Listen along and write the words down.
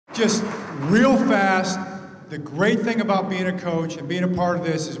Just real fast, the great thing about being a coach and being a part of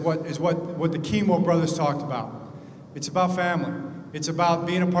this is what the Kimo brothers talked about. It's about family. It's about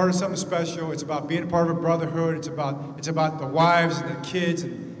being a part of something special. It's about being a part of a brotherhood. It's about the wives and the kids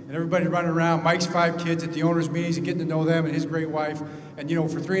and everybody running around. Mike's 5 kids at the owners' meetings and getting to know them and his great wife. And you know,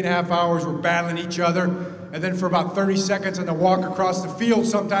 for 3.5 hours we're battling each other. And then for about 30 seconds on the walk across the field,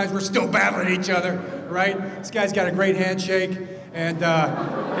 sometimes we're still battling each other, right? This guy's got a great handshake. And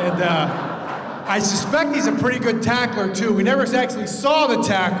I suspect he's a pretty good tackler too. We never actually saw the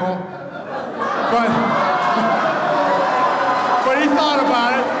tackle, but he thought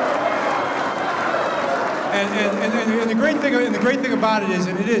about it. And the great thing about it is,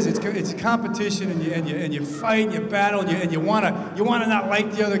 it's a competition, and you fight, and you battle, and you wanna not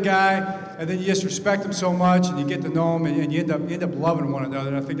like the other guy, and then you just respect him so much, and you get to know him, and you end up loving one another.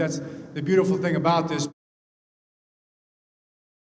 And I think that's the beautiful thing about this.